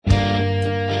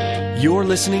You're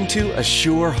listening to A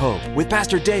Sure Hope with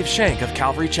Pastor Dave Shank of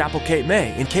Calvary Chapel, Cape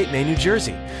May in Cape May, New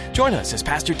Jersey. Join us as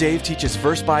Pastor Dave teaches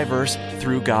verse by verse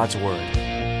through God's Word.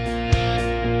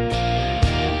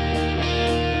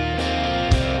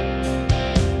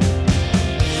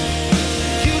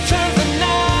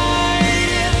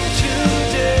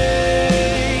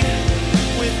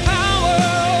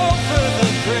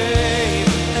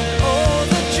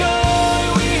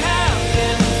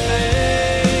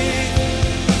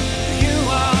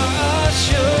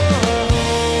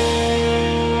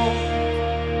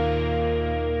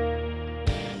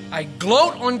 I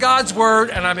gloat on God's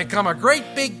Word, and I become a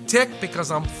great big tick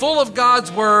because I'm full of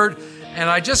God's Word, and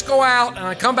I just go out and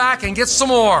I come back and get some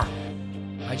more.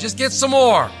 I just get some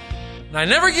more. And I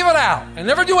never give it out. I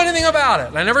never do anything about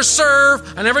it. I never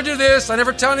serve. I never do this. I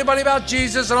never tell anybody about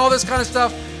Jesus and all this kind of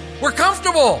stuff. We're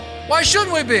comfortable. Why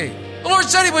shouldn't we be? The Lord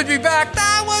said He would be back.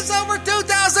 That was over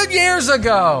 2,000 years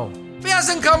ago. If He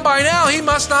hasn't come by now, He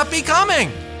must not be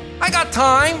coming. I got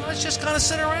time. Let's just kind of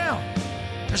sit around.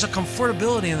 There's a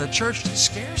comfortability in the church that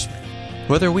scares me.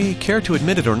 Whether we care to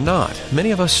admit it or not,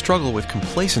 many of us struggle with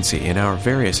complacency in our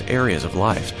various areas of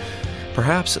life.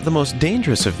 Perhaps the most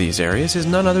dangerous of these areas is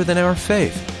none other than our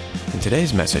faith. In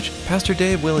today's message, Pastor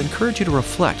Dave will encourage you to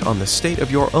reflect on the state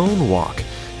of your own walk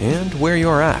and where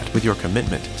you're at with your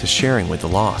commitment to sharing with the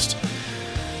lost.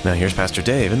 Now here's Pastor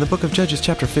Dave in the book of Judges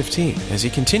chapter 15. As he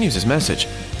continues his message,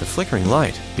 the flickering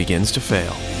light begins to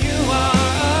fail. You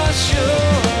are a sure.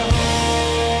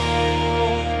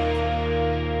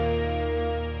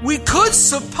 We could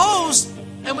suppose,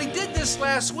 and we did this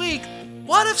last week,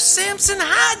 what if Samson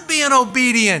had been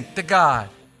obedient to God?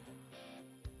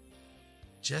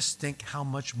 Just think how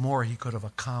much more he could have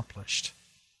accomplished.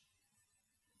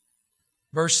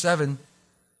 Verse 7,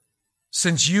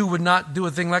 since you would not do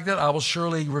a thing like that, I will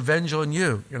surely revenge on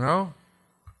you, you know?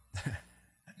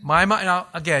 My mind, now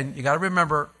again, you got to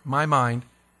remember my mind.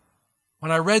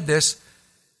 When I read this,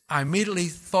 I immediately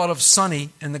thought of Sonny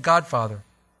and The Godfather.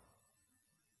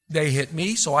 They hit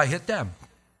me, so I hit them.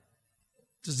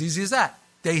 It's as easy as that.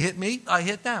 They hit me, I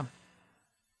hit them.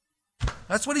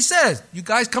 That's what he says. You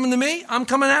guys coming to me, I'm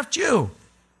coming after you.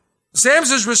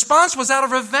 Samson's response was out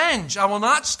of revenge. I will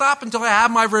not stop until I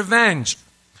have my revenge.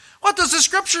 What does the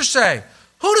scripture say?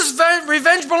 Who does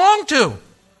revenge belong to?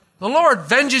 The Lord.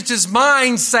 Vengeance is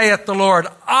mine, saith the Lord.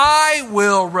 I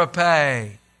will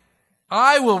repay.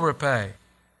 I will repay.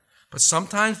 But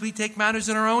sometimes we take matters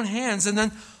in our own hands, and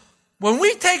then when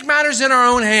we take matters in our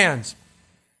own hands,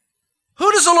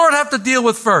 who does the Lord have to deal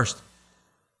with first?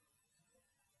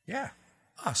 Yeah,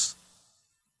 us.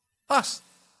 Us.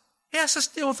 He has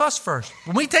to deal with us first.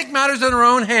 When we take matters in our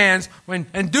own hands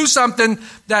and do something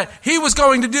that He was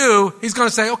going to do, He's going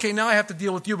to say, okay, now I have to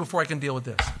deal with you before I can deal with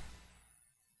this.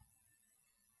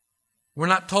 We're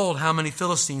not told how many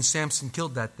Philistines Samson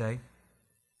killed that day.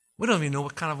 We don't even know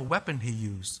what kind of a weapon he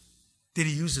used. Did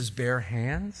he use his bare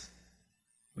hands?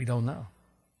 We don't know.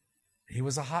 He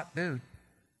was a hot dude.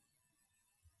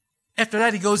 After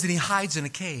that, he goes and he hides in a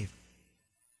cave.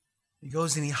 He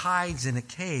goes and he hides in a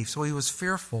cave, so he was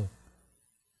fearful.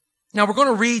 Now, we're going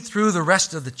to read through the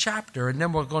rest of the chapter, and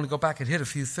then we're going to go back and hit a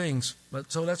few things.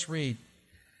 So let's read.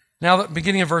 Now,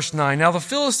 beginning of verse 9. Now the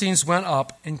Philistines went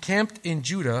up, encamped in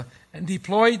Judah, and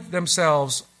deployed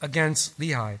themselves against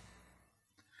Lehi.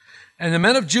 And the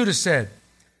men of Judah said,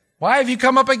 why have you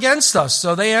come up against us?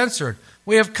 So they answered,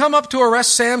 we have come up to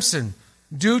arrest Samson.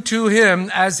 Do to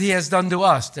him as he has done to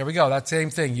us. There we go, that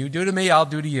same thing. You do to me, I'll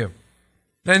do to you.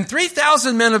 Then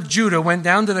 3,000 men of Judah went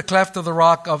down to the cleft of the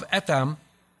rock of Etham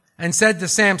and said to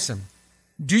Samson,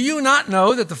 do you not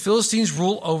know that the Philistines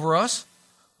rule over us?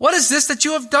 What is this that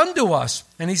you have done to us?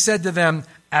 And he said to them,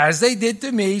 as they did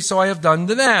to me, so I have done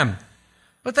to them.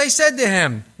 But they said to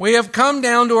him, we have come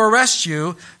down to arrest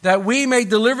you, that we may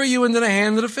deliver you into the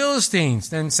hand of the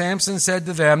Philistines. Then Samson said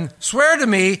to them, swear to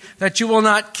me that you will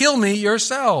not kill me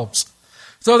yourselves.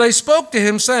 So they spoke to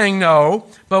him, saying, no,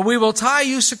 but we will tie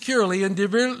you securely and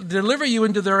deliver you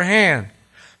into their hand.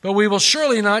 But we will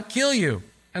surely not kill you.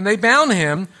 And they bound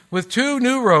him with 2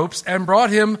 new ropes and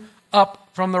brought him up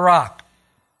from the rock.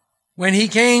 When he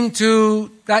came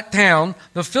to that town,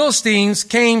 the Philistines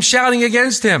came shouting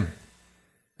against him.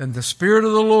 Then the Spirit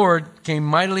of the Lord came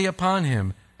mightily upon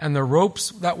him, and the ropes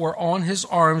that were on his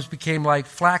arms became like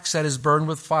flax that is burned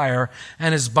with fire,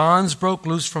 and his bonds broke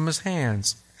loose from his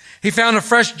hands. He found a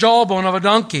fresh jawbone of a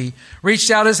donkey,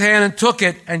 reached out his hand and took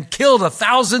it, and killed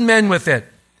 1,000 men with it.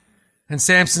 And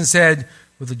Samson said,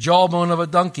 with the jawbone of a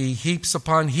donkey, heaps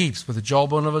upon heaps, with the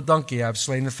jawbone of a donkey I have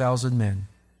slain 1,000 men.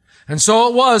 And so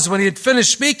it was, when he had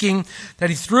finished speaking, that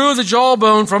he threw the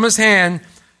jawbone from his hand,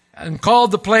 and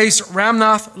called the place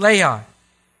Ramnath Lehi.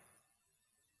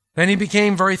 Then he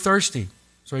became very thirsty.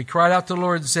 So he cried out to the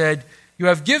Lord and said, "You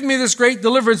have given me this great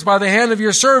deliverance by the hand of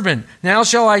your servant. Now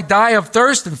shall I die of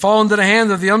thirst and fall into the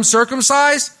hand of the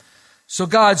uncircumcised?" So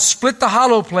God split the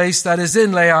hollow place that is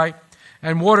in Lehi,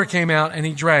 and water came out, and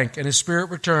he drank, and his spirit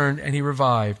returned, and he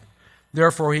revived.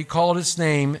 Therefore he called its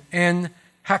name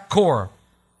En-Hakkor,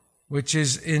 which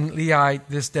is in Lehi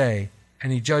this day.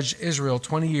 And he judged Israel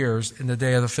 20 years in the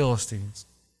day of the Philistines.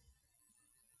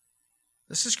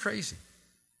 This is crazy.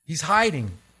 He's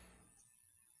hiding.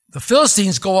 The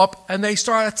Philistines go up and they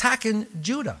start attacking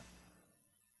Judah.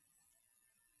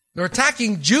 They're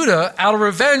attacking Judah out of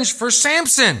revenge for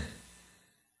Samson.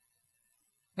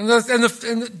 And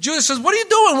Judah says, "What are you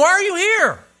doing? Why are you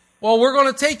here?" "Well, we're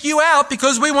going to take you out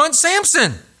because we want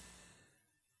Samson."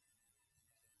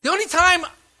 The only time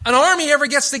an army ever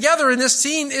gets together in this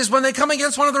scene is when they come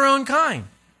against one of their own kind.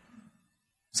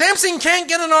 Samson can't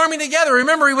get an army together.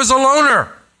 Remember, he was a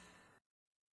loner.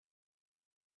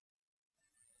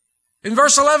 In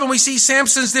verse 11, we see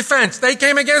Samson's defense. "They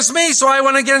came against me, so I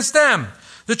went against them."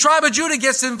 The tribe of Judah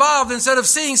gets involved. Instead of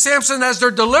seeing Samson as their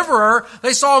deliverer,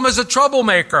 they saw him as a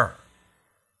troublemaker.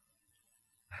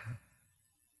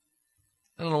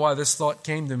 I don't know why this thought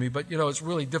came to me, but it's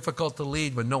really difficult to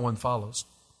lead when no one follows.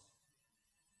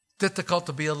 Difficult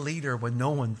to be a leader when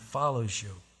no one follows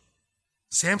you.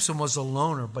 Samson was a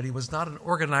loner, but he was not an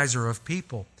organizer of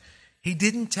people. He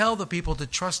didn't tell the people to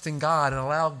trust in God and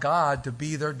allow God to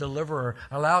be their deliverer,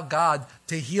 allow God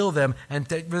to heal them and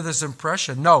take rid of this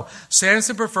impression. No,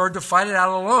 Samson preferred to fight it out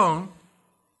alone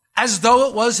as though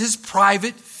it was his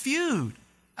private feud,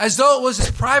 as though it was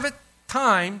his private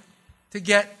time to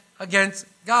get against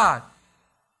God.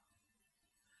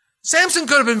 Samson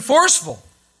could have been forceful,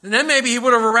 and then maybe he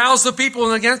would have aroused the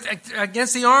people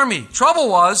against the army. Trouble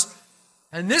was,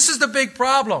 and this is the big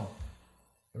problem,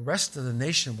 the rest of the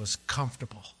nation was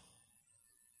comfortable.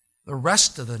 The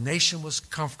rest of the nation was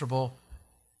comfortable,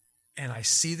 and I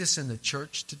see this in the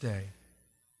church today.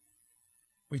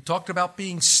 We talked about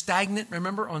being stagnant.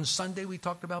 Remember, on Sunday we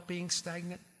talked about being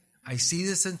stagnant? I see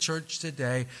this in church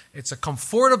today. It's a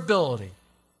comfortability.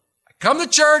 I come to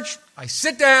church, I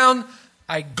sit down,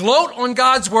 I gloat on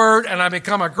God's word, and I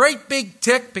become a great big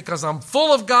tick because I'm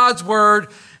full of God's word,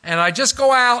 and I just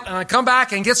go out and I come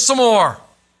back and get some more.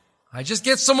 I just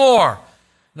get some more.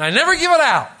 And I never give it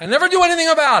out. I never do anything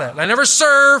about it. I never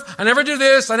serve. I never do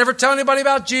this. I never tell anybody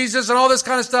about Jesus and all this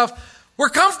kind of stuff. We're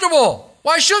comfortable.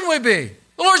 Why shouldn't we be?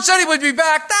 The Lord said he would be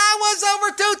back. That was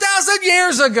over 2,000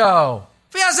 years ago.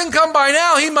 If he hasn't come by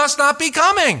now, he must not be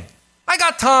coming. I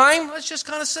got time. Let's just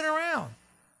kind of sit around.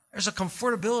 There's a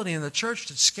comfortability in the church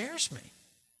that scares me.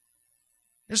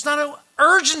 There's not an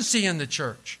urgency in the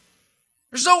church.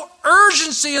 There's no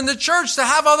urgency in the church to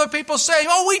have other people say,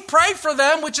 "Oh, we pray for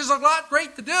them," which is a lot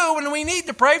great to do, and we need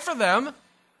to pray for them.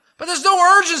 But there's no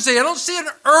urgency. I don't see an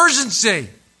urgency.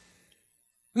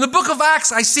 In the book of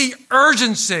Acts, I see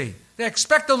urgency. They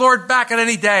expect the Lord back at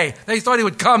any day. They thought he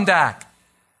would come back.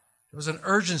 There was an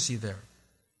urgency there.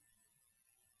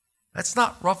 Let's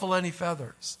not ruffle any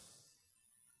feathers.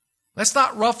 Let's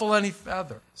not ruffle any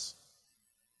feathers.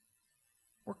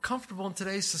 We're comfortable in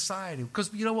today's society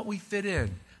because you know what? We fit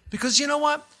in. Because you know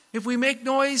what? If we make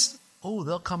noise,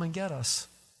 they'll come and get us.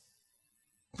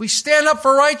 If we stand up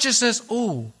for righteousness,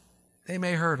 they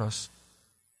may hurt us.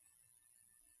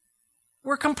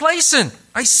 We're complacent.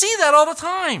 I see that all the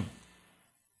time.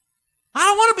 I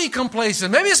don't want to be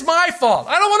complacent. Maybe it's my fault.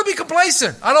 I don't want to be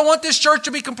complacent. I don't want this church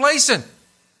to be complacent.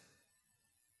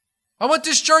 I want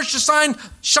this church to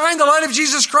shine the light of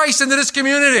Jesus Christ into this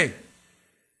community.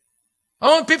 I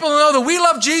want people to know that we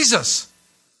love Jesus.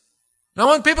 And I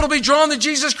want people to be drawn to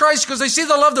Jesus Christ because they see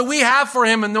the love that we have for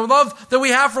him and the love that we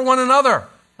have for one another.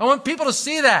 I want people to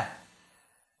see that.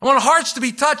 I want hearts to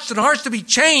be touched and hearts to be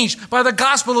changed by the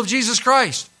gospel of Jesus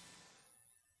Christ.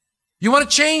 You want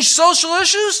to change social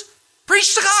issues?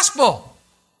 Preach the gospel.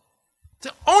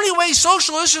 The only way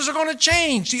social issues are going to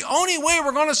change, the only way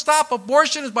we're going to stop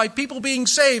abortion is by people being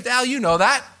saved. Al, you know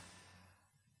that.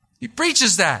 He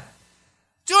preaches that.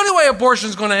 The only way abortion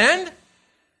is going to end.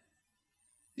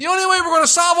 The only way we're going to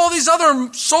solve all these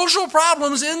other social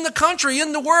problems in the country,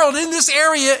 in the world, in this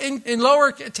area, in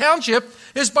Lower Township,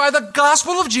 is by the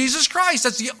gospel of Jesus Christ.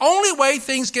 That's the only way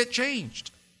things get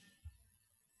changed.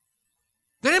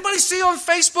 Did anybody see on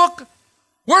Facebook?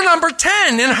 We're number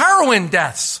 10 in heroin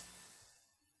deaths.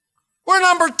 We're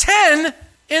number 10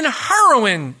 in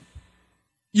heroin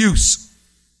use.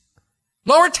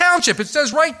 Lower Township, it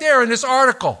says right there in this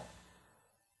article.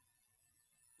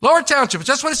 Lower Township,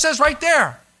 that's what it says right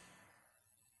there.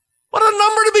 What a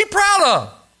number to be proud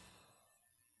of.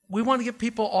 We want to get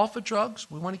people off of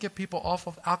drugs. We want to get people off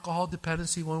of alcohol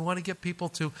dependency. We want to get people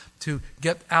to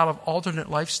get out of alternate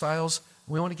lifestyles.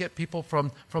 We want to get people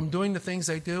from doing the things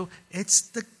they do. It's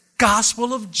the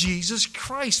gospel of Jesus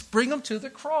Christ. Bring them to the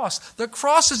cross. The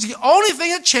cross is the only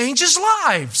thing that changes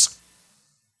lives.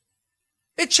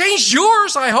 It changed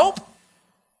yours, I hope.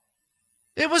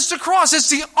 It was the cross. It's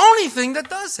the only thing that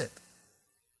does it.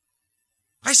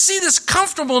 I see this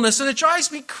comfortableness and it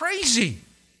drives me crazy.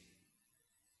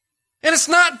 And it's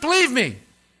not, believe me,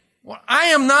 I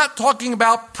am not talking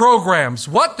about programs.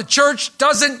 What the church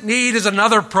doesn't need is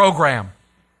another program.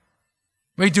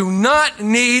 We do not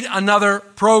need another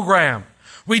program.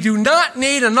 We do not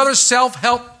need another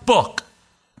self-help book.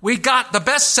 We got the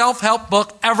best self-help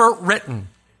book ever written.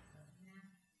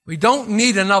 We don't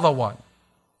need another one.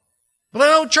 But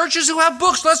I know churches who have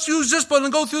books. Let's use this book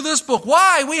and go through this book.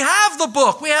 Why? We have the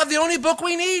book. We have the only book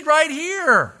we need right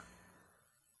here.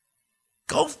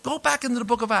 Go back into the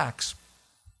book of Acts.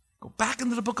 Go back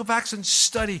into the book of Acts and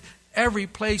study every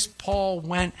place Paul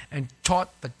went and taught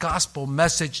the gospel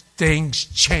message. Things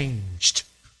changed.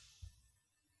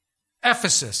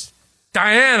 Ephesus.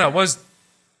 Diana was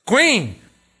queen.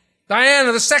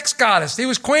 Diana, the sex goddess. He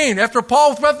was queen. After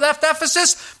Paul left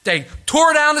Ephesus, they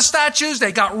tore down the statues.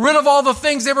 They got rid of all the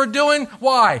things they were doing.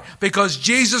 Why? Because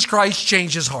Jesus Christ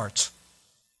changes hearts.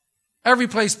 Every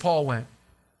place Paul went.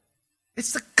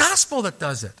 It's the gospel that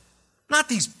does it. Not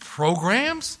these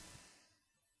programs.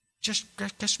 Just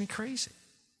gets me crazy.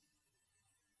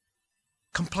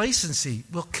 Complacency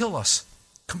will kill us.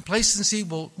 Complacency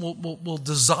will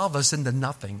dissolve us into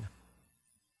nothing.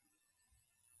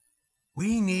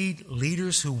 We need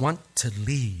leaders who want to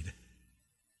lead.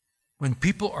 When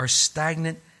people are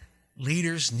stagnant,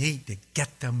 leaders need to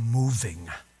get them moving.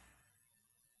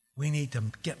 We need to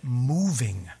get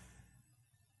moving.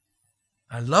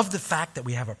 I love the fact that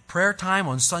we have a prayer time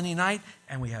on Sunday night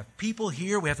and we have people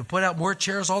here. We have to put out more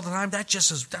chairs all the time.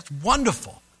 That's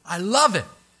wonderful. I love it.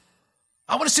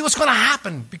 I want to see what's going to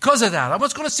happen because of that. I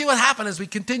want to see what happens as we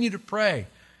continue to pray.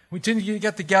 We continue to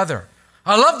get together.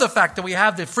 I love the fact that we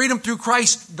have the Freedom Through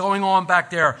Christ going on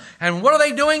back there. And what are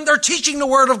they doing? They're teaching the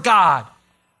Word of God.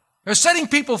 They're setting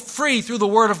people free through the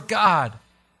Word of God.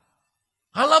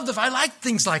 I like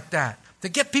things like that. To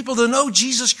get people to know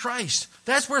Jesus Christ.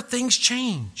 That's where things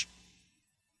change.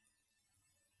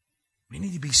 We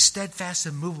need to be steadfast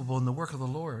and movable in the work of the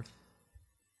Lord.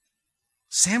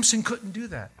 Samson couldn't do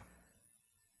that.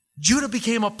 Judah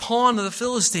became a pawn of the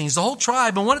Philistines, the whole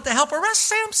tribe, and wanted to help arrest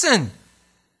Samson.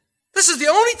 This is the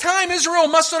only time Israel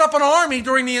mustered up an army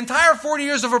during the entire 40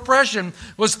 years of oppression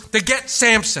was to get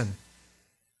Samson.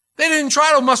 They didn't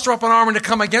try to muster up an army to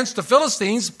come against the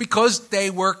Philistines because they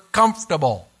were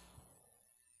comfortable.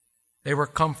 They were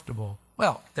comfortable.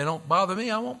 Well, if they don't bother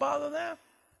me, I won't bother them.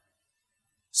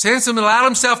 Samson allowed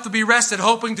himself to be arrested,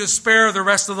 hoping to spare the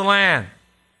rest of the land.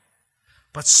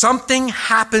 But something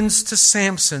happens to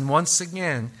Samson once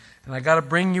again. And I got to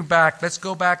bring you back. Let's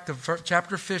go back to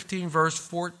chapter 15, verse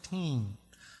 14.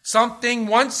 Something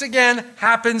once again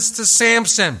happens to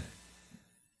Samson.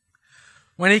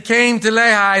 When he came to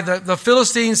Lehi, the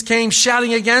Philistines came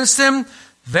shouting against him.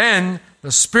 Then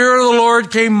the Spirit of the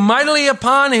Lord came mightily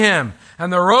upon him,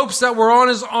 and the ropes that were on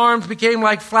his arms became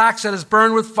like flax that is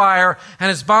burned with fire, and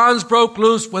his bonds broke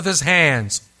loose with his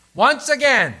hands. Once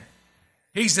again,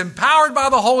 he's empowered by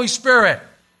the Holy Spirit.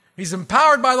 He's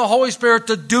empowered by the Holy Spirit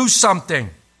to do something.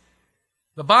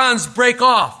 The bonds break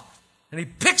off, and he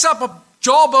picks up a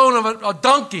jawbone of a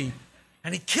donkey,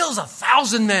 and he kills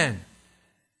 1,000 men.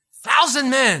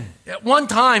 1,000 men. At one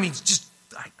time,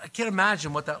 I can't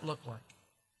imagine what that looked like.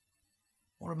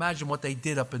 I want to imagine what they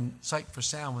did up in Sight for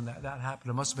Sound when that happened.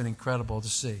 It must have been incredible to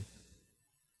see.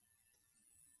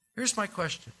 Here's my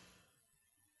question.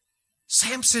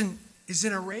 Samson is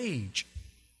in a rage.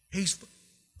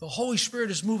 The Holy Spirit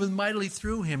is moving mightily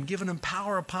through him, giving him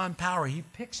power upon power. He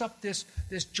picks up this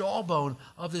jawbone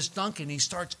of this donkey and he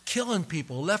starts killing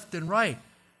people left and right.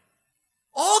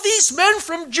 All these men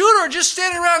from Judah are just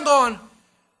standing around going,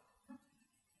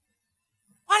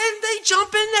 why didn't they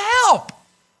jump in to help?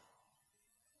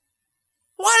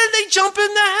 Why did they jump in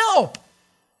to help?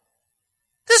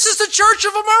 This is the Church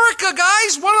of America,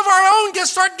 guys. One of our own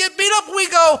get beat up. We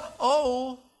go,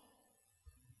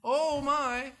 oh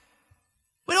my.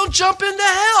 We don't jump in to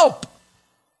help.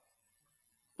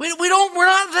 We're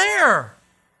not there.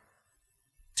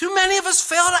 Too many of us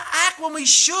fail to act when we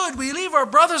should. We leave our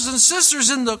brothers and sisters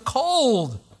in the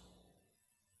cold.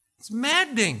 It's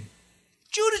maddening.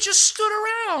 Judah just stood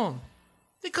around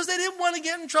because they didn't want to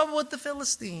get in trouble with the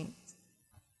Philistines.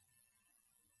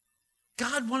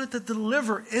 God wanted to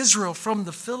deliver Israel from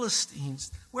the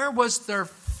Philistines. Where was their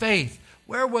faith?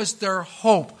 Where was their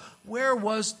hope? Where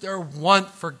was their want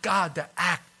for God to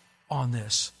act on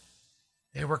this?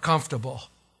 They were comfortable.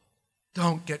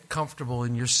 Don't get comfortable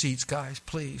in your seats, guys.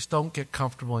 Please, don't get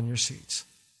comfortable in your seats.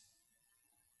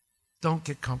 Don't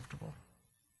get comfortable.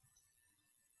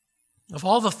 Of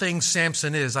all the things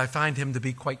Samson is, I find him to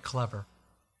be quite clever.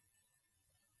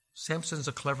 Samson's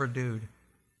a clever dude.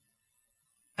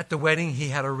 At the wedding, he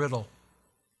had a riddle.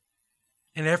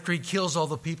 And after he kills all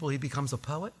the people, he becomes a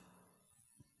poet.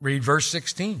 Read verse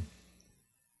 16.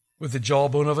 With the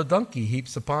jawbone of a donkey,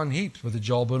 heaps upon heaps. With the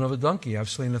jawbone of a donkey, I've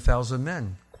slain 1,000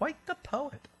 men. Quite the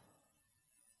poet.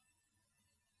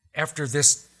 After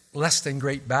this less than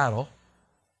great battle,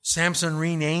 Samson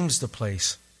renames the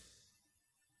place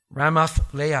Ramath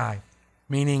Lehi,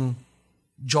 meaning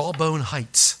Jawbone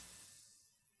Heights.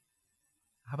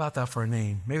 How about that for a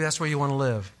name? Maybe that's where you want to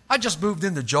live. I just moved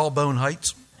into Jawbone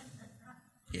Heights.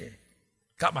 Yeah.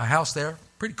 Got my house there.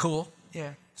 Pretty cool.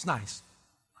 Yeah, it's nice.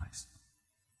 Nice.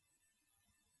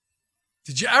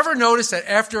 Did you ever notice that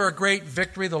after a great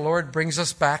victory, the Lord brings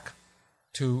us back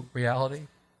to reality?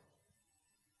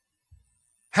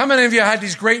 How many of you had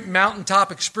these great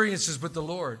mountaintop experiences with the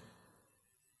Lord?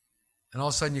 And all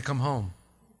of a sudden you come home.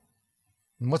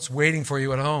 And what's waiting for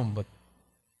you at home but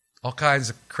all kinds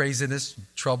of craziness,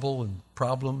 trouble, and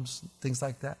problems, and things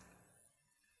like that?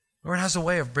 The Lord has a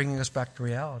way of bringing us back to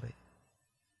reality.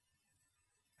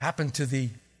 Happened to the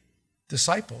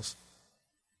disciples.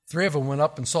 3 of them went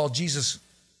up and saw Jesus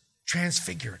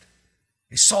transfigured.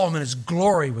 They saw him in his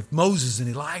glory with Moses and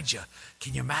Elijah.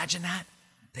 Can you imagine that?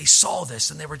 They saw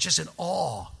this and they were just in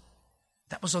awe.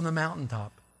 That was on the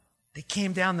mountaintop. They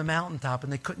came down the mountaintop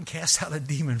and they couldn't cast out a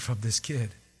demon from this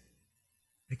kid.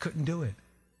 They couldn't do it.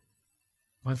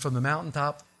 Went from the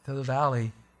mountaintop to the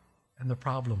valley and the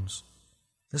problems.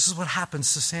 This is what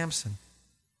happens to Samson.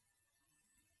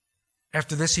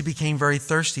 After this, he became very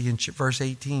thirsty in verse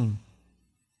 18.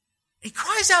 He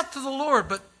cries out to the Lord,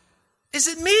 but is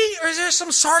it me or is there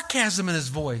some sarcasm in his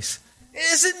voice?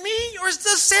 Is it me or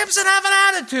does Samson have an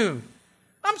attitude?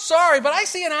 I'm sorry, but I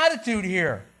see an attitude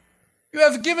here. You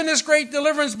have given this great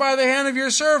deliverance by the hand of your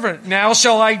servant. Now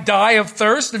shall I die of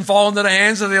thirst and fall into the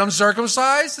hands of the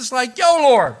uncircumcised? It's like, yo,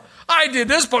 Lord, I did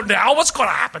this, but now what's going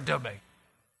to happen to me?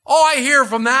 All I hear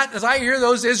from that is I hear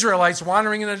those Israelites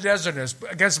wandering in the desert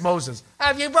against Moses.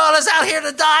 Have you brought us out here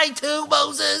to die too,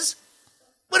 Moses?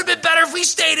 Would have been better if we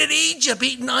stayed in Egypt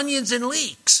eating onions and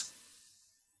leeks.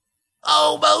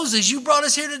 Oh, Moses, you brought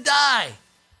us here to die.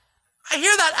 I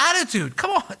hear that attitude.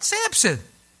 Come on, Samson.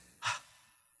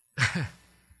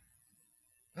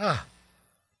 I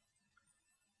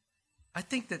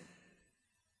think that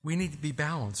we need to be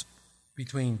balanced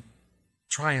between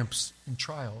triumphs and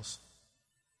trials.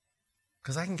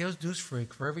 Because I can go news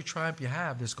freak, for every triumph you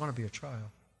have, there's going to be a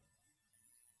trial.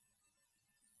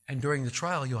 And during the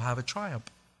trial, you'll have a triumph,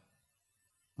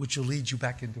 which will lead you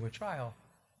back into a trial.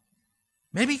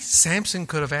 Maybe Samson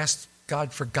could have asked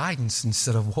God for guidance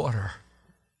instead of water.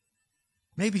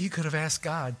 Maybe he could have asked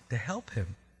God to help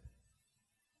him.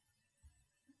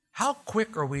 How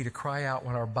quick are we to cry out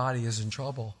when our body is in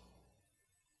trouble?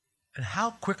 And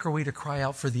how quick are we to cry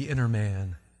out for the inner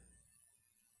man?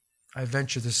 I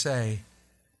venture to say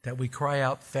that we cry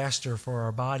out faster for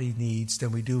our body needs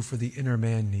than we do for the inner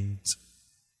man needs.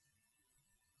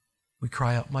 We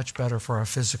cry out much better for our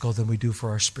physical than we do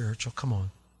for our spiritual. Come on.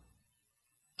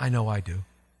 I know I do.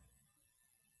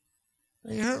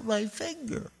 I hurt my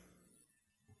finger.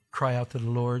 Cry out to the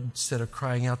Lord instead of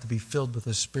crying out to be filled with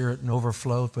the Spirit and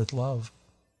overflow with love.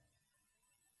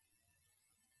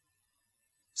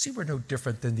 See, we're no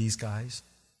different than these guys.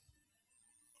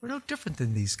 We're no different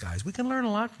than these guys. We can learn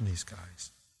a lot from these guys.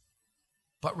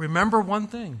 But remember one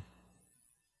thing.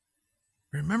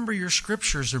 Remember your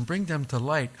scriptures and bring them to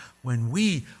light. When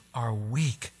we are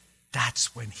weak,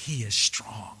 that's when He is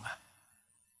strong.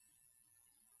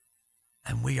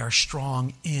 And we are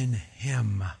strong in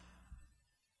Him.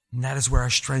 And that is where our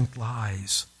strength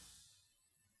lies.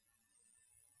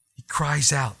 He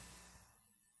cries out.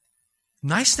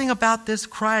 Nice thing about this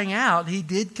crying out, he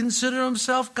did consider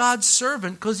himself God's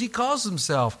servant because he calls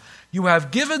himself, you have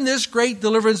given this great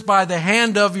deliverance by the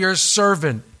hand of your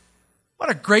servant. What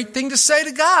a great thing to say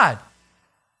to God.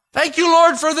 Thank you,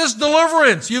 Lord, for this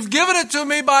deliverance. You've given it to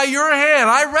me by your hand.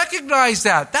 I recognize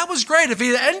that. That was great. If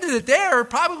he ended it there, it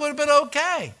probably would have been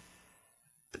okay.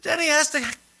 But then he has to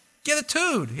get a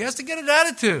tude. He has to get an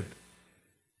attitude.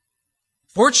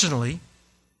 Fortunately,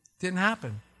 it didn't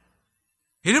happen.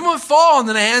 He didn't want to fall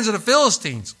into the hands of the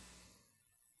Philistines.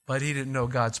 But he didn't know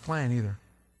God's plan either.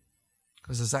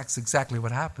 Because that's exactly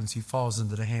what happens. He falls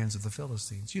into the hands of the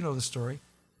Philistines. You know the story.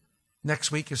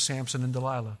 Next week is Samson and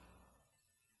Delilah.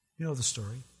 You know the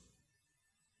story.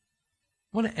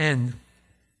 I want to end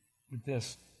with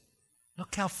this.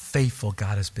 Look how faithful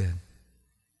God has been.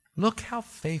 Look how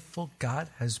faithful God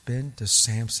has been to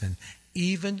Samson,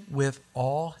 even with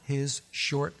all his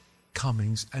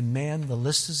shortcomings. And man, the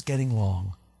list is getting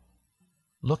long.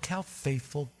 Look how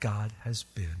faithful God has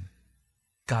been.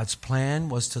 God's plan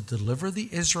was to deliver the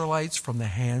Israelites from the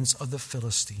hands of the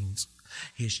Philistines.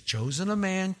 He has chosen a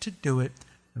man to do it.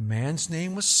 The man's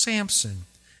name was Samson.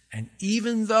 And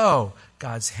even though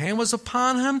God's hand was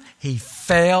upon him, he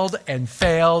failed and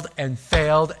failed and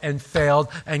failed and failed.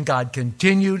 And God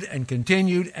continued and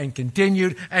continued and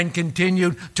continued and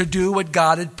continued to do what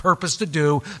God had purposed to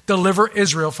do, deliver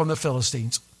Israel from the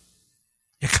Philistines.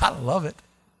 You gotta love it.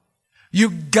 You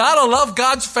gotta love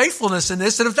God's faithfulness in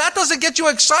this. And if that doesn't get you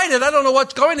excited, I don't know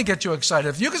what's going to get you excited.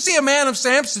 If you can see a man of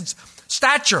Samson's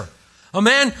stature, a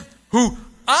man who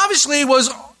obviously was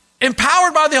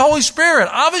empowered by the Holy Spirit,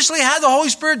 obviously had the Holy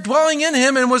Spirit dwelling in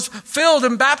him and was filled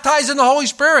and baptized in the Holy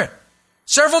Spirit.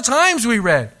 Several times we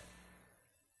read.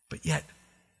 But yet,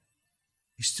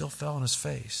 he still fell on his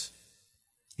face.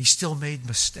 He still made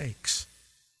mistakes.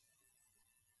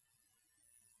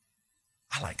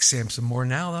 I like Samson more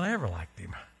now than I ever liked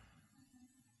him.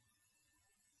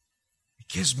 It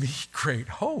gives me great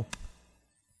hope.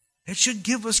 It should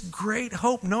give us great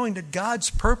hope knowing that God's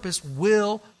purpose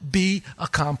will be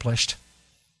accomplished.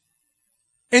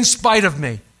 In spite of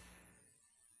me.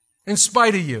 In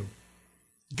spite of you.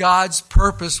 God's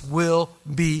purpose will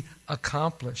be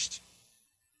accomplished.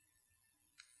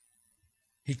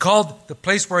 He called the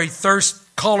place where he thirsts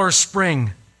Collar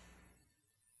Spring.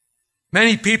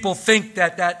 Many people think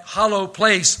that that hollow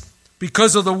place,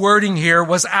 because of the wording here,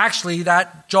 was actually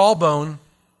that jawbone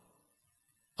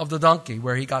of the donkey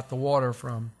where he got the water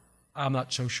from. I'm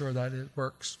not so sure that it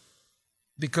works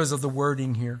because of the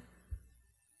wording here.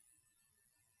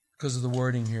 Because of the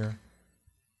wording here.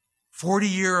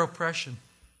 40-year oppression.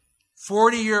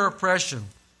 40-year oppression.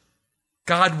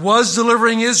 God was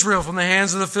delivering Israel from the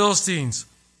hands of the Philistines.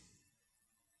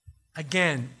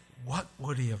 Again, what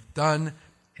would he have done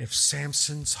if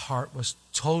Samson's heart was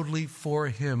totally for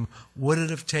him? Would it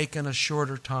have taken a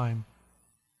shorter time?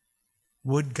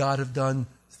 Would God have done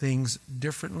things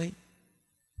differently?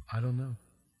 I don't know.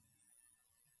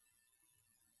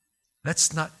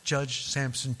 Let's not judge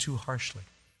Samson too harshly.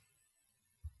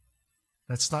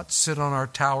 Let's not sit on our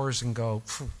towers and go,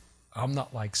 I'm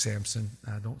not like Samson.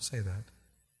 Nah, don't say that.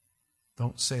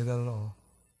 Don't say that at all.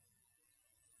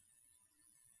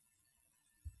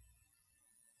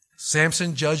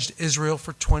 Samson judged Israel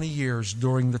for 20 years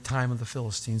during the time of the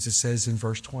Philistines. It says in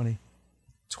verse 20.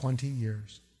 20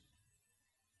 years.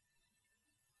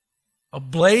 A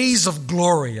blaze of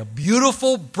glory, a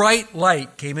beautiful, bright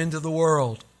light came into the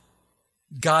world.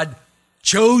 God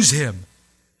chose him,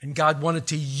 and God wanted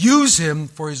to use him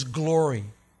for his glory.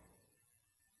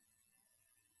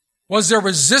 Was there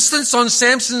resistance on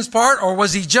Samson's part, or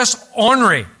was he just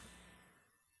ornery?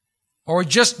 Or he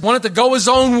just wanted to go his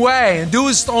own way and do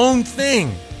his own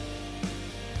thing?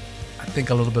 I think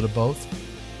a little bit of both.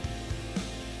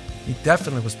 He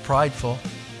definitely was prideful.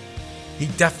 He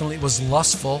definitely was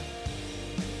lustful.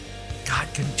 God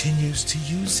continues to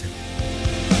use him.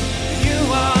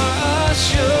 You are a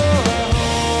sure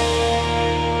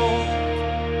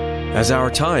hope. As our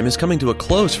time is coming to a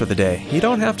close for the day, you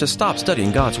don't have to stop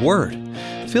studying God's Word.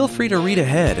 Feel free to read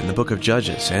ahead in the book of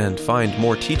Judges and find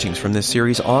more teachings from this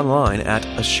series online at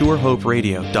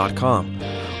assurehoperadio.com.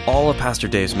 All of Pastor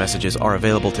Dave's messages are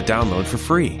available to download for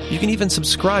free. You can even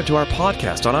subscribe to our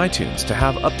podcast on iTunes to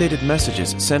have updated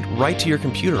messages sent right to your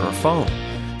computer or phone.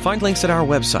 Find links at our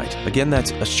website. Again,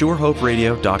 that's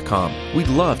assurehoperadio.com. We'd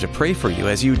love to pray for you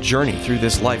as you journey through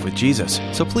this life with Jesus,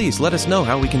 so please let us know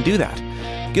how we can do that.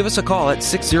 Give us a call at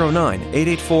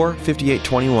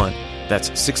 609-884-5821.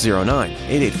 That's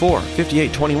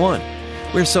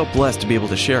 609-884-5821. We're so blessed to be able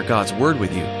to share God's Word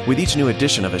with you with each new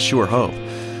edition of A Sure Hope.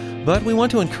 But we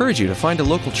want to encourage you to find a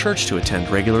local church to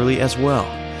attend regularly as well.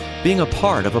 Being a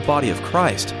part of a body of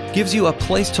Christ gives you a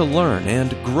place to learn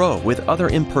and grow with other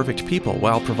imperfect people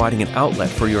while providing an outlet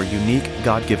for your unique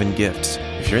God-given gifts.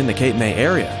 If you're in the Cape May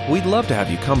area, we'd love to have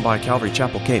you come by Calvary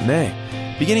Chapel, Cape May.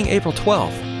 Beginning April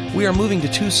 12th, we are moving to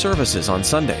 2 services on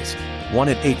Sundays, one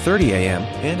at 8:30 a.m.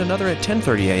 and another at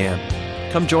 10:30 a.m.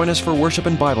 Come join us for worship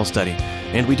and Bible study,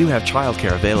 and we do have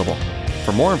childcare available.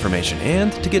 For more information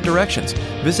and to get directions,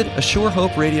 visit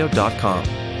assurehoperadio.com.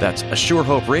 That's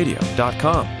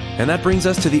assurehoperadio.com. And that brings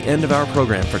us to the end of our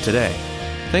program for today.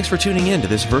 Thanks for tuning in to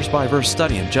this verse-by-verse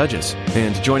study in Judges,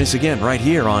 and join us again right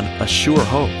here on A Sure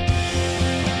Hope.